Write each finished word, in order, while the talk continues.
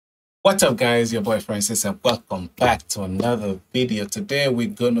What's up, guys? Your boy Francis, and welcome back to another video. Today we're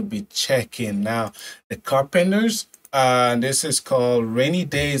gonna be checking now the Carpenters. This is called Rainy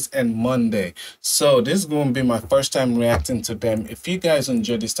Days and Monday. So this is going to be my first time reacting to them. If you guys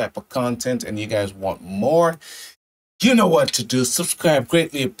enjoy this type of content and you guys want more, you know what to do. Subscribe,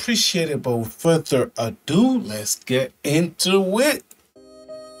 greatly appreciated. But with further ado, let's get into it.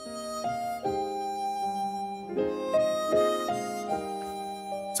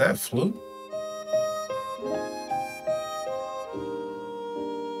 Is that a flute?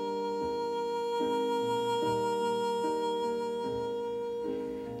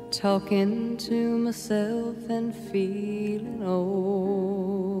 Talking to myself and feeling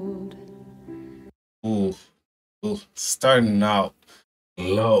old. Ooh, starting out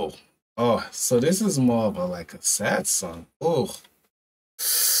low. Oh, so this is more of like a sad song. Oh,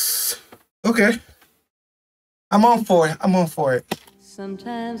 okay. I'm on for it. I'm on for it.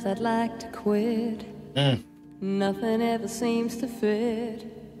 Sometimes I'd like to quit. Nothing ever seems to fit.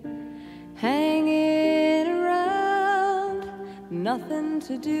 Hanging around, nothing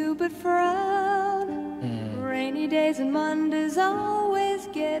to do but frown. Rainy days and Mondays always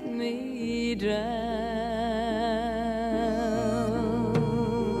get me down.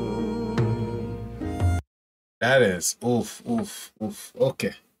 That is oof.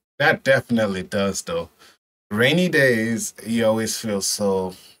 Okay, that definitely does though. Rainy days, you always feel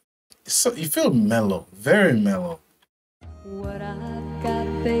so you feel mellow, very mellow. What I've got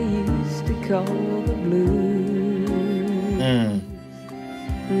they used to call the blues.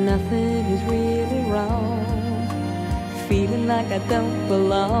 Nothing is really wrong. Feeling like I don't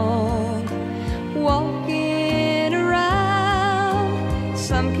belong. Walking around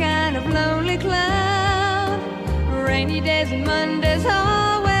some kind of lonely cloud. Rainy days and Mondays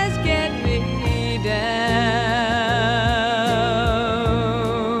always get me down.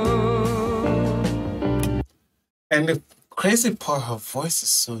 And the crazy part, her voice is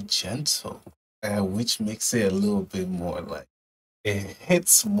so gentle, which makes it a little bit more like it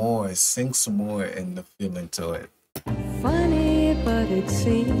hits more, it sinks more in the feeling to it. Funny, but it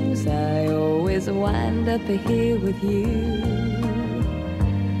seems I always wind up here with you.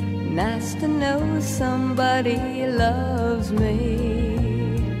 Nice to know somebody loves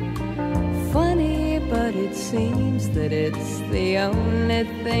me. Funny, but it seems that it's the only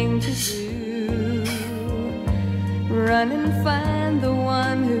thing to do. Run and find the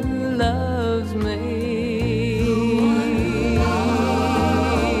one who loves me.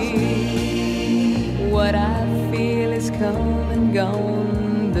 What I feel is come and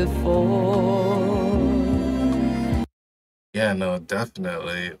gone before. Yeah, no,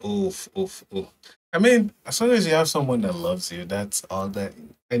 definitely. Oof. I mean, as long as you have someone that loves you, that's all that.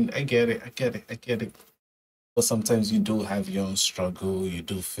 And I get it. But sometimes you do have your own struggle. You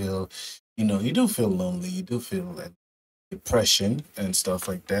do feel, you do feel lonely. You do feel like depression and stuff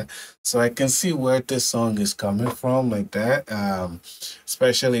like that. So I can see where this song is coming from, like that.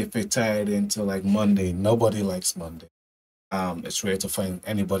 Especially if it tied into like Monday. Nobody likes Monday. It's rare to find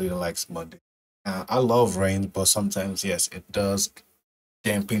anybody that likes Monday. I love rain, but sometimes yes, it does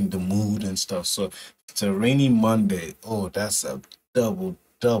dampen the mood and stuff. So it's a rainy Monday. Oh, that's a double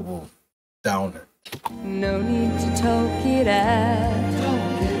downer. No need to talk it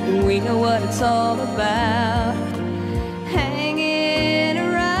out. We know what it's all about. Hanging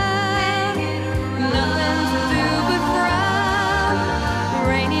around, nothing to do but frown.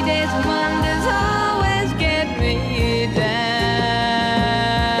 Rainy days and Mondays always get me down.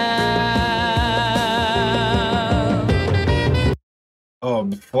 Oh,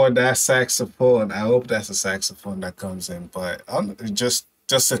 before that saxophone, I hope that's a saxophone that comes in. But just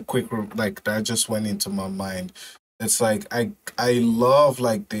a quick like that just went into my mind. It's like I love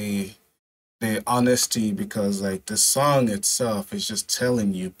like the honesty, because like the song itself is just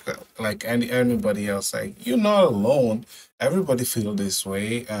telling you, like anybody else, like you're not alone. Everybody feel this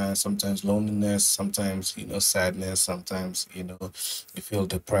way. Sometimes loneliness, sometimes sadness, sometimes you feel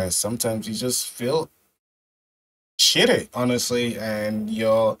depressed, sometimes you just feel shitty, honestly, and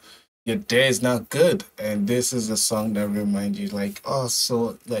your day is not good. And this is a song that reminds you, like, oh,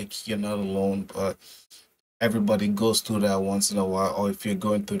 so like you're not alone, but everybody goes through that once in a while. Or if you're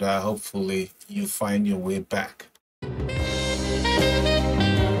going through that, hopefully you find your way back.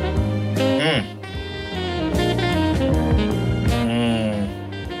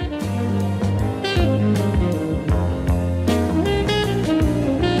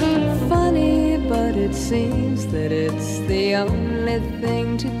 Funny, but it seems that it's the only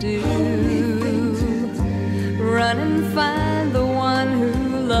thing to do. Run and find the one who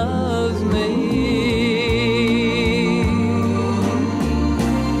loves me.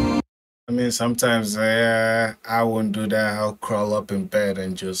 I mean, sometimes I wouldn't do that. I'll crawl up in bed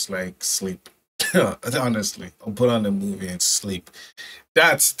and just like sleep. Honestly, I'll put on a movie and sleep.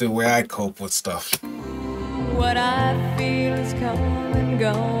 That's the way I cope with stuff. What I feel is come and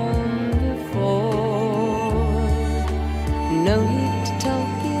gone before. No need to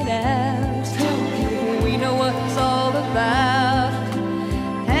talk it out. We know what it's all about.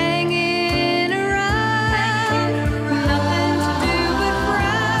 Hanging around, nothing to do but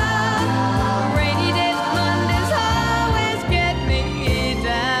frown. Rainy days, Mondays always get me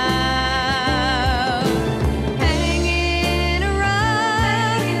down. Hanging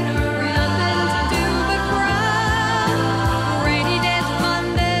around, nothing to do but frown. Rainy days,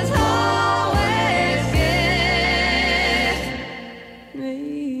 Mondays always get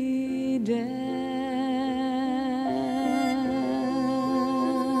me down.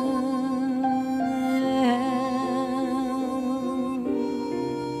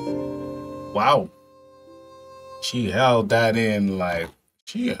 Wow, she held that in like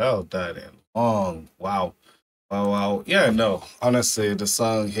she held that in long. Wow, wow, wow. Yeah, no, honestly, the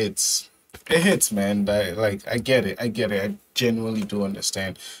song hits. It hits, man. Like I get it. I get it. I genuinely do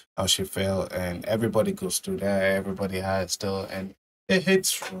understand how she felt, and everybody goes through that. Everybody has still, and it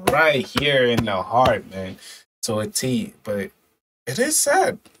hits right here in the heart, man. So a T, but it is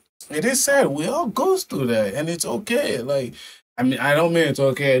sad. It is sad. We all goes through that, and it's okay. Like, I mean, I don't mean it's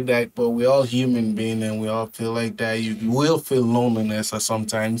okay that, but we all human being, and we all feel like that. You will feel loneliness, or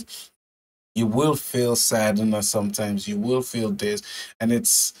sometimes you will feel sadness. Sometimes you will feel this, and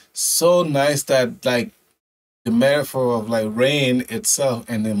it's so nice that like the metaphor of like rain itself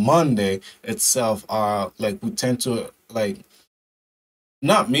and then Monday itself are like we tend to like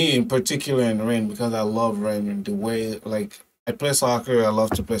not me in particular in the rain because I love rain and the way like I play soccer. I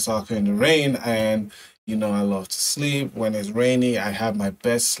love to play soccer in the rain, and I love to sleep when it's rainy. I have my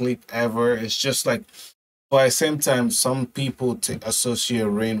best sleep ever. It's just like, but at the same time, some people associate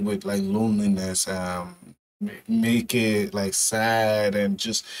rain with like loneliness, make it like sad and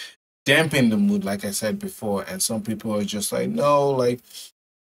just dampen the mood, like I said before. And some people are just like, no, like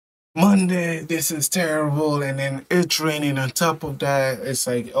Monday, this is terrible, and then it's raining on top of that. It's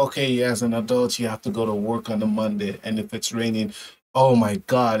like, okay, as an adult, you have to go to work on a Monday, and if it's raining, oh my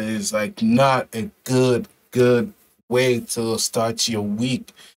God, it is like not a good way to start your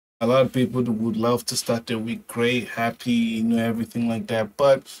week. A lot of people would love to start their week great, happy, everything like that,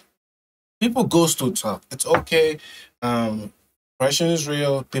 but people goes through tough. It's okay. Um, Depression is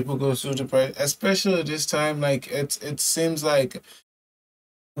real. People go through depression, especially this time. Like it seems like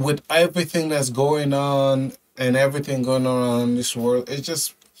with everything that's going on and everything going on in this world, it's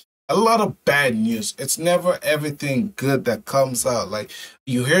just a lot of bad news. It's never everything good that comes out. Like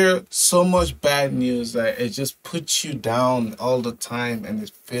you hear so much bad news that it just puts you down all the time and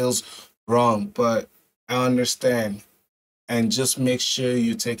it feels wrong. But I understand, and just make sure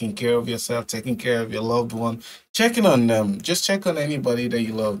you're taking care of yourself, taking care of your loved one, checking on them. Just check on anybody that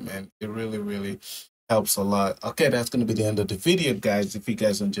you love, man. It really, really helps a lot. Okay, that's going to be the end of the video, guys. If you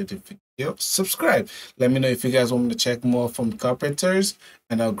guys enjoyed the video, subscribe. Let me know if you guys want me to check more from Carpenters,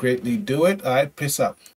 and I'll greatly do it. All right, peace out.